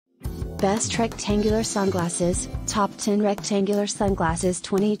Best Rectangular Sunglasses, Top 10 Rectangular Sunglasses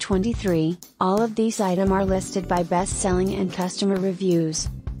 2023, all of these items are listed by best-selling and customer reviews.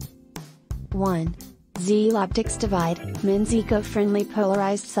 1. Zeal Optics Divide, Men's Eco-Friendly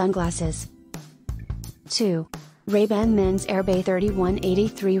Polarized Sunglasses. 2. Ray-Ban Men's Airbay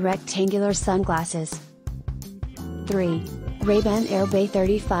 3183 Rectangular Sunglasses. 3. Ray-Ban Airbay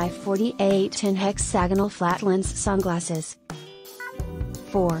 3548 10 Hexagonal Flat Lens Sunglasses.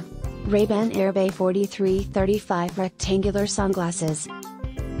 4. Ray-Ban Airbay 4335 Rectangular Sunglasses.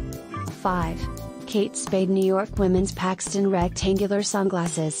 5. Kate Spade New York Women's Paxton Rectangular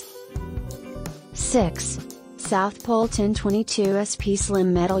Sunglasses. 6. South Pole 1022 SP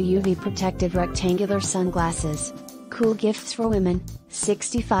Slim Metal UV Protected Rectangular Sunglasses. Cool gifts for women,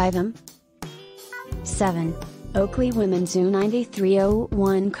 65 7. Oakley Women's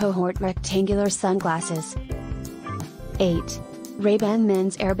U9301 Cohort Rectangular Sunglasses. 8. Ray-Ban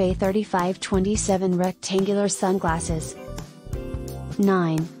Men's Airbay 3527 Rectangular Sunglasses.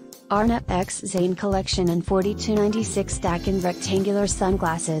 9. Arnett X Zane Collection and 4296 Stacken Rectangular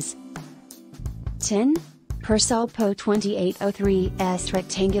Sunglasses. 10. Persol Po 2803S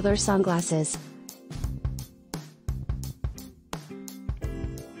Rectangular Sunglasses.